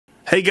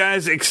Hey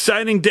guys,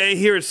 exciting day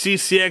here at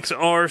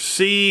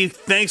CCxRC.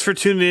 Thanks for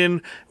tuning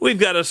in. We've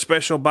got a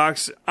special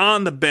box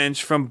on the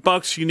bench from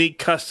Buck's Unique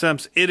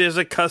Customs. It is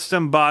a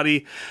custom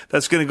body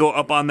that's going to go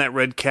up on that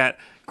Red Cat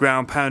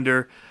ground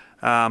pounder.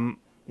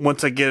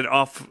 Once I get it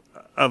off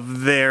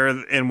of there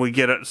and we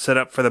get it set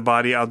up for the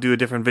body, I'll do a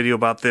different video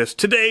about this.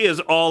 Today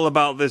is all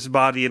about this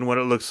body and what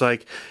it looks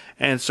like,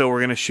 and so we're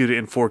going to shoot it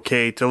in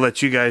 4K to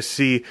let you guys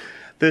see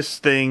this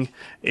thing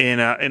in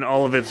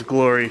all of its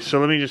glory. So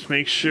let me just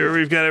make sure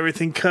we've got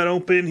everything cut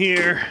open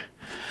here.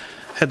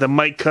 Had the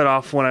mic cut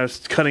off when I was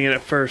cutting it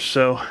at first,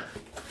 so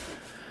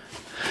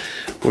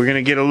we're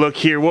gonna get a look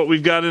here what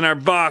we've got in our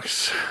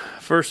box.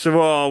 First of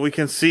all, we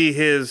can see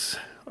his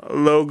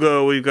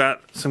logo. We've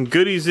got some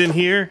goodies in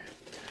here.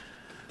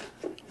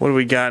 What do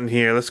we got in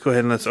here? Let's go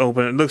ahead and let's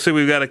open it. It looks like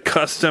we've got a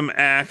custom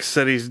axe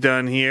that he's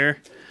done here.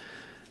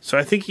 So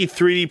I think he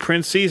 3D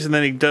prints these and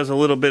then he does a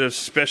little bit of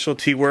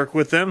specialty work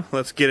with them.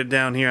 Let's get it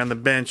down here on the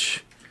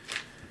bench.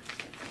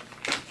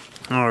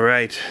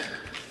 Alright.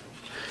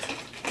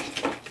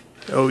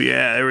 Oh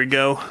yeah, there we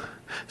go.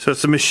 So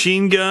it's a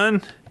machine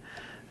gun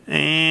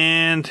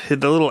and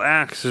the little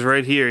axe is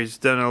right here. He's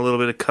done a little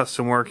bit of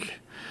custom work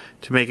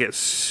to make it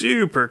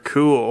super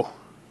cool.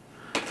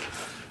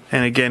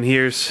 And again,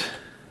 here's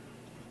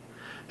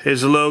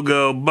his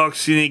logo,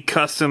 Buck's Unique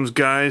Customs,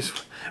 guys.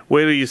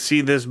 Wait till you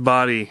see this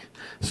body.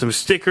 Some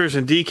stickers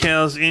and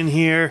decals in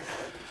here.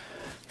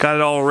 Got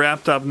it all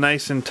wrapped up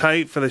nice and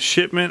tight for the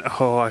shipment.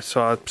 Oh, I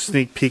saw a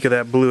sneak peek of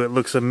that blue. It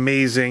looks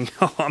amazing.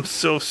 Oh, I'm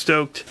so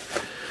stoked.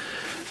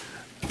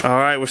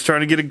 Alright, we're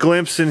starting to get a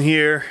glimpse in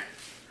here.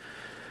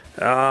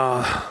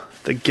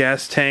 The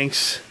gas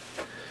tanks.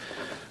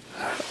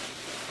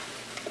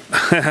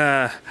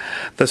 The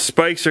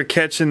spikes are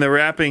catching the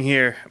wrapping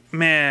here.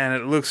 Man,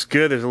 it looks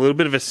good. There's a little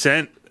bit of a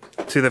scent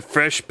to the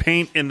fresh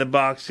paint in the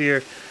box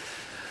here.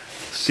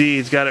 See,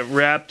 he's got it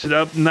wrapped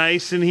up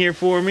nice in here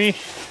for me.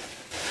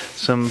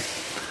 Some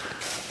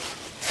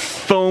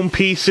foam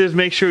pieces.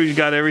 Make sure he's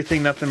got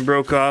everything, nothing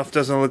broke off.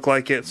 Doesn't look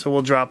like it, so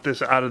we'll drop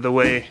this out of the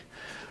way.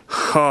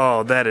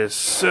 Oh, that is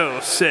so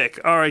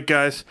sick. Alright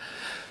guys,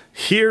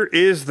 here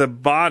is the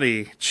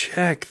body.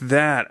 Check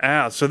that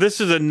out. So this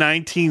is a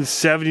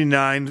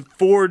 1979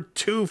 Ford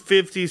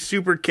 250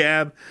 Super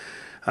Cab.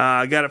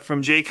 I got it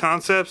from J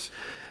Concepts.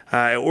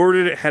 I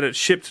ordered it, had it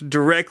shipped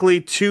directly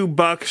to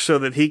Buck so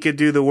that he could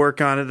do the work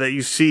on it that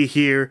you see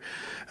here.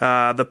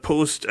 The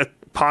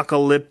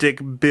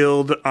Post-Apocalyptic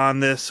build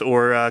on this,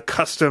 or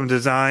custom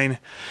design.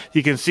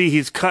 You can see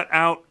he's cut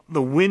out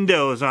the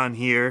windows on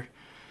here,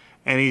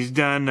 and he's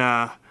done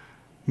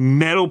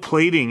metal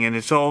plating, and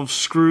it's all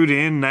screwed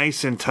in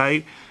nice and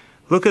tight.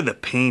 Look at the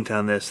paint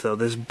on this, though.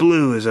 This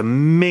blue is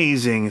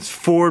amazing. It's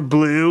Ford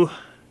blue.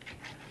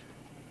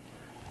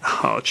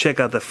 Oh, check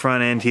out the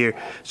front end here.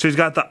 So he's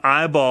got the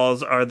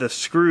eyeballs are the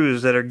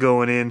screws that are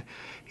going in.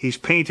 He's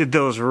painted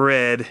those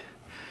red.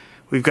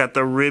 We've got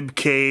the rib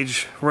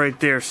cage right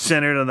there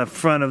centered on the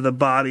front of the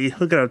body.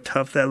 Look at how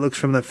tough that looks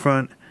from the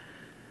front.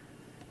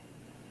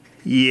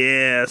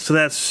 Yeah, so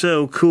that's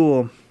so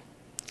cool.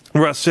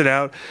 Rusted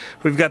out.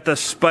 We've got the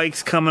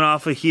spikes coming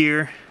off of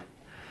here.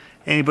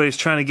 Anybody's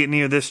trying to get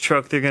near this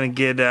truck, they're going to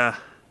get,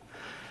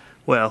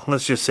 well,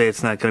 let's just say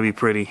it's not going to be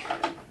pretty.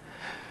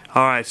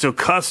 Alright, so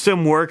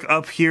custom work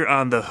up here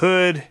on the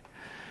hood.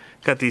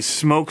 Got these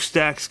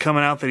smokestacks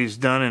coming out that he's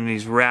done, and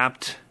he's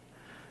wrapped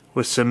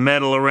with some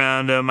metal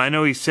around them. I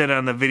know he said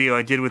on the video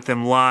I did with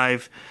them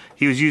live,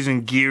 he was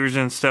using gears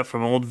and stuff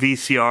from old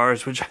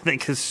VCRs, which I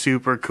think is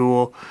super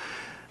cool.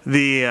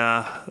 The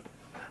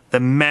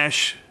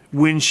mesh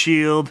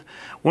windshield.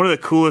 One of the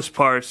coolest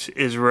parts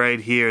is right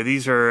here.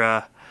 These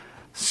are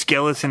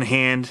skeleton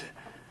hand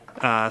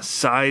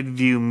side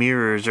view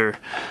mirrors, and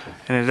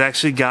it's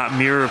actually got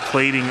mirror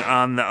plating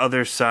on the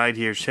other side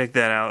here. Check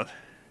that out.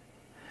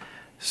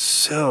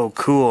 So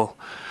cool.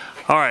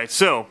 Alright,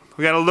 so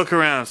we got to look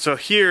around. So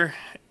here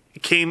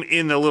it came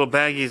in the little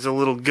baggie is a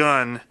little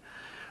gun.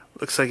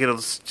 Looks like it'll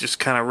just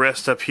kind of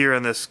rest up here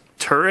on this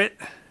turret.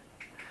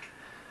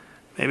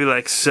 Maybe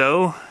like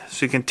so.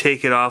 So you can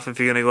take it off if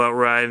you're going to go out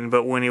riding,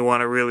 but when you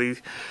want to really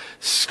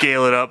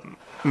scale it up,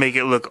 make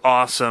it look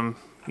awesome,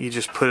 you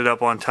just put it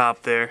up on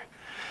top there.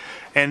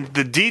 And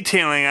the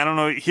detailing, I don't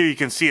know, here you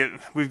can see it.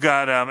 We've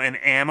got an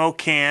ammo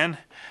can,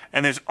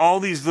 and there's all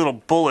these little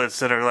bullets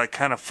that are like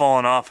kind of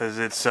falling off as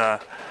it's,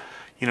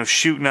 you know,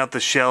 shooting out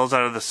the shells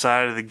out of the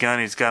side of the gun.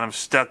 He's got them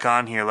stuck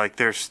on here like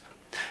they're,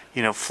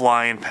 you know,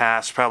 flying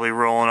past, probably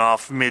rolling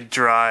off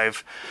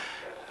mid-drive.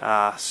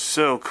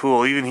 So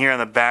cool. Even here on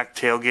the back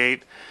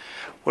tailgate.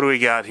 What do we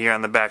got here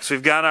on the back? So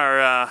we've got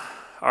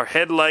our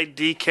headlight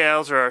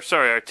decals, or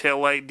our tail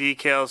light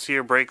decals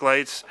here, brake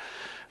lights,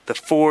 the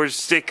Ford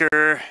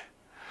sticker.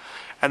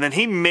 And then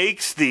he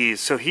makes these.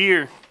 So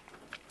here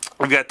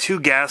we've got two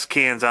gas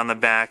cans on the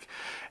back,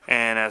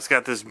 and it's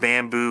got this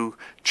bamboo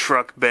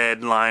truck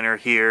bed liner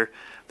here.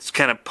 It's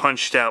kind of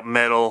punched out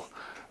metal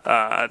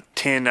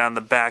tin on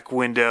the back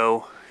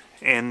window,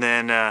 and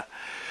then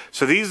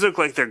so these look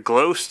like they're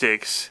glow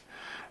sticks.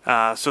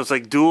 So it's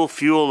like dual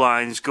fuel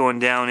lines going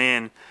down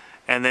in,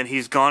 and then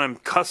he's gone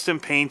and custom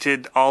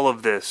painted all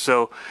of this.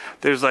 So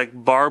there's like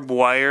barbed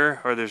wire,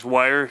 or there's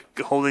wire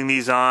holding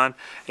these on.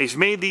 He's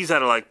made these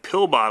out of like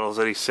pill bottles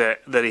that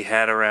he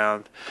had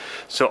around.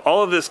 So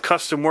all of this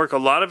custom work, a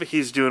lot of it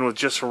he's doing with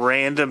just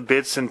random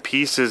bits and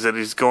pieces that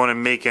he's going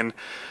and making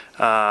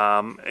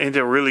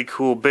into really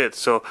cool bits.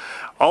 So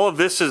all of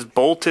this is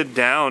bolted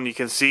down. You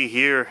can see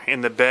here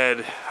in the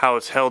bed how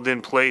it's held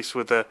in place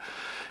with a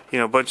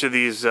bunch of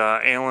these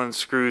Allen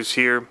screws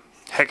here,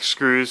 hex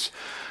screws.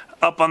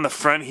 Up on the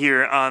front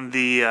here on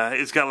the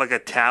it's got like a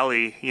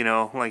tally,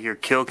 like your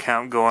kill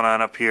count going on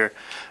up here.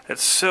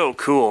 That's so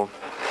cool.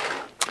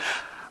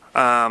 You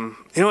know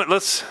what,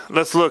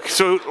 let's look.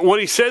 So what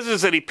he says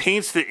is that he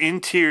paints the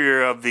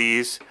interior of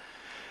these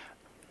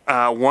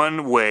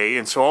one way,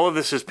 and so all of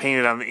this is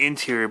painted on the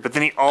interior, but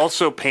then he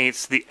also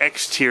paints the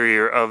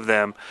exterior of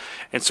them,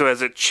 and so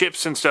as it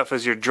chips and stuff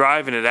as you're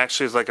driving, it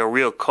actually is like a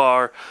real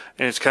car,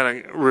 and it's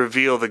kind of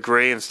reveal the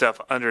gray and stuff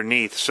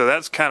underneath. So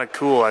that's kind of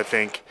cool, I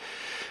think.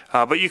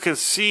 But you can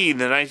see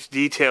the nice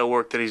detail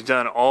work that he's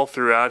done all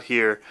throughout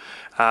here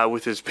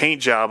with his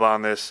paint job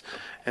on this,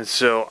 and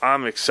so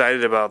I'm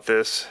excited about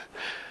this.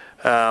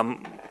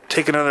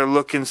 Take another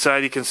look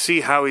inside. You can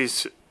see how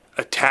he's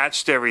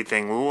attached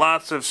everything.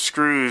 Lots of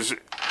screws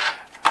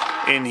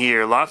in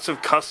here, lots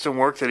of custom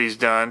work that he's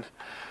done,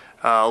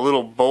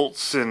 little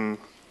bolts and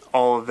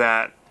all of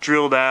that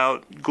drilled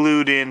out,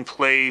 glued in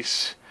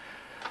place.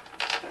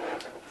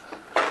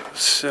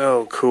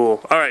 So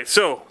cool. Alright,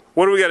 so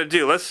what do we got to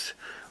do?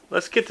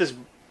 Let's get this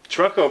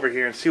truck over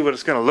here and see what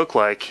it's going to look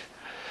like.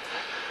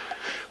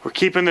 We're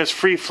keeping this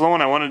free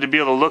flowing. I wanted to be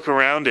able to look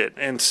around it,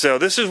 and so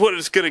this is what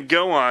it's going to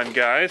go on,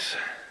 guys.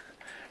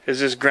 Is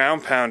this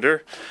ground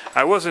pounder.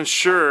 I wasn't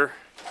sure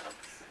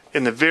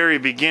in the very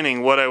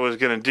beginning what I was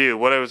going to do,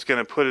 what I was going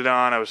to put it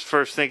on. I was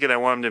first thinking I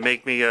wanted to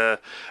make me a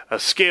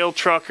scale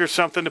truck or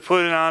something to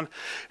put it on,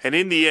 and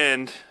in the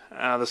end,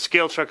 the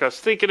scale truck I was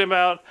thinking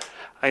about,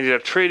 I ended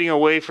up trading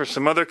away for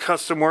some other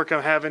custom work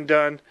I'm having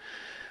done.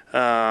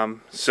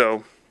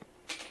 So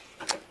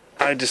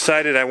I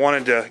decided I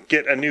wanted to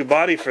get a new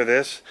body for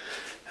this,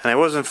 and I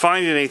wasn't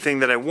finding anything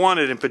that I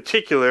wanted in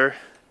particular.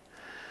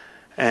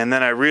 And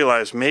then I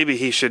realized maybe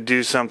he should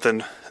do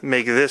something,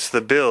 make this the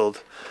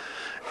build.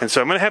 And so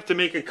I'm going to have to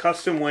make a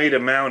custom way to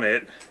mount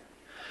it.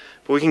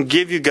 But we can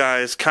give you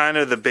guys kind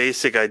of the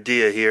basic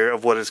idea here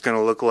of what it's going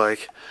to look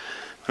like.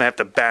 I'm going to have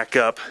to back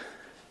up.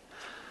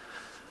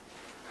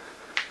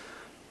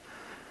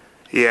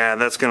 Yeah,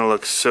 that's going to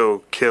look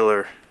so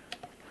killer.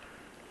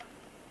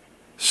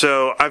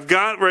 So I've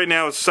got right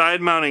now a side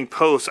mounting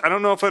post. I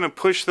don't know if I'm going to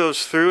push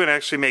those through and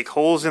actually make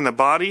holes in the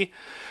body,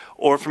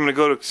 or if I'm going to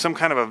go to some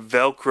kind of a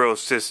Velcro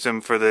system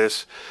for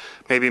this.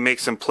 Maybe make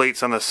some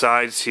plates on the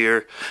sides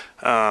here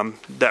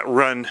that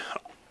run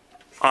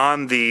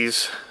on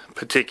these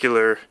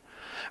particular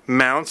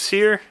mounts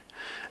here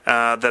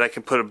that I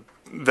can put a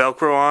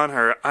Velcro on,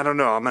 or I don't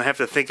know. I'm going to have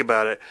to think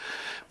about it.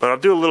 But I'll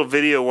do a little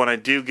video when I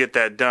do get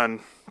that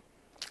done.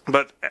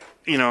 But,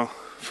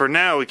 for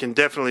now we can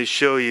definitely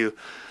show you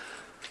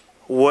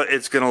what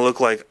it's going to look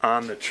like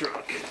on the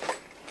truck.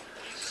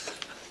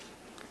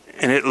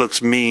 And it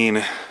looks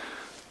mean.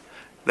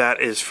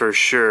 That is for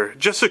sure.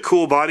 Just a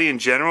cool body in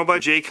general by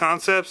J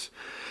Concepts,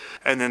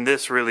 and then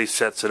this really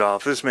sets it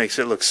off. This makes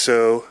it look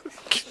so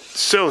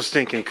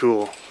stinking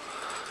cool.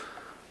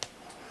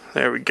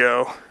 There we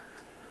go.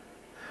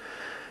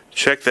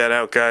 Check that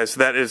out, guys.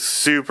 That is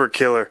super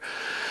killer.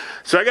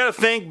 So I gotta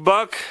thank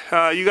Buck.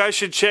 You guys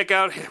should check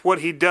out what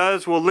he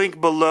does. We'll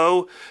link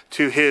below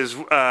to his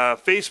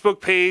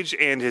Facebook page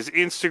and his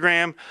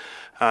Instagram.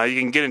 You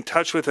can get in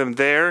touch with him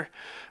there.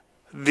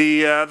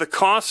 The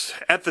cost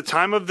at the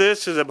time of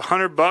this is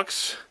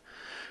 $100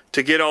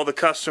 to get all the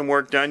custom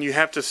work done. You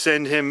have to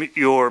send him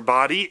your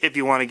body if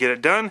you want to get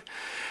it done,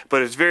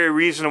 but it's very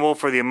reasonable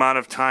for the amount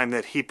of time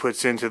that he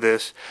puts into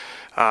this,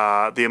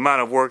 the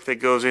amount of work that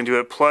goes into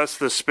it, plus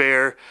the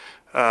spare,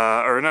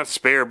 or not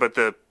spare, but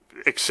the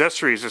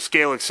accessories, the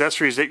scale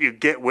accessories that you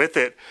get with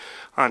it,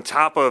 on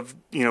top of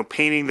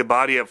painting the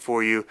body up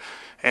for you,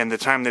 and the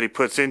time that he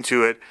puts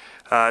into it.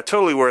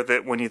 Totally worth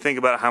it when you think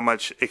about how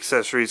much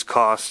accessories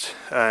cost.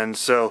 And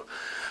so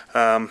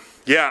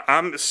yeah,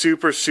 I'm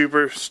super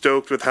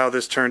stoked with how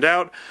this turned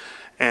out,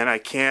 and I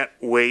can't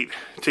wait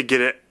to get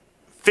it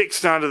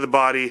fixed onto the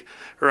body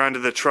or onto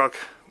the truck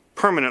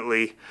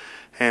permanently.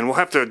 And we'll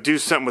have to do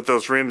something with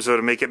those rims though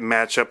to make it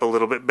match up a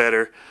little bit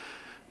better,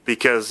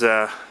 because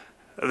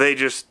they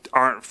just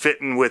aren't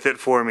fitting with it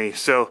for me.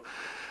 So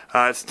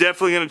it's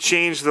definitely going to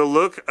change the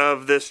look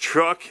of this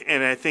truck,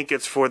 and I think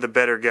it's for the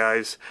better,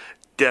 guys.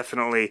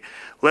 Definitely.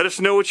 Let us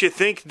know what you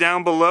think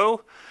down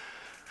below.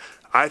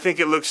 I think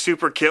it looks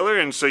super killer,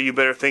 and so you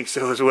better think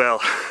so as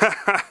well.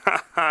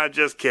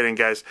 Just kidding,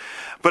 guys.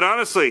 But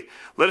honestly,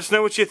 let us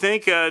know what you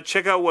think.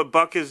 Check out what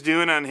Buck is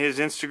doing on his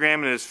Instagram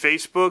and his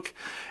Facebook.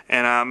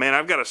 And man,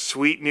 I've got a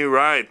sweet new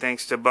ride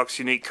thanks to Buck's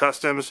Unique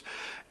Customs.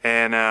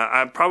 And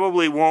I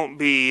probably won't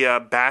be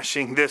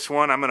bashing this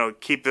one. I'm going to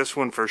keep this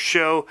one for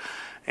show.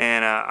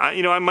 And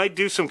I might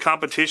do some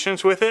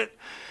competitions with it.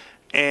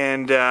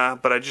 And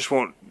but I just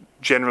won't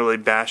generally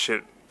bash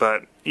it,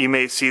 but you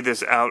may see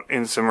this out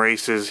in some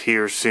races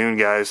here soon,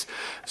 guys.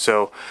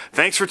 So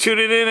thanks for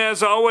tuning in.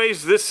 As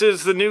always, this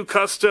is the new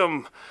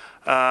custom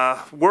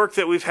work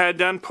that we've had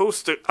done,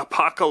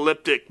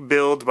 Post-Apocalyptic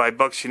build by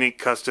Bucks Unique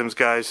Customs,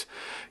 guys.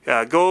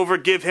 Go over,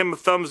 give him a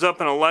thumbs up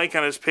and a like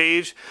on his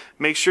page.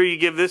 Make sure you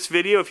give this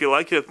video, if you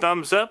like it, a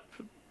thumbs up.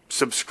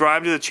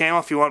 Subscribe to the channel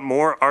if you want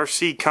more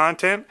RC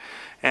content.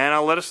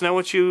 And let us know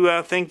what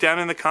you think down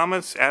in the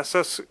comments.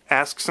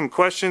 Ask some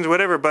questions,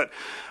 whatever. But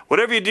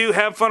whatever you do,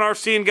 have fun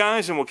RCing,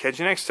 guys, and we'll catch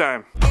you next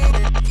time.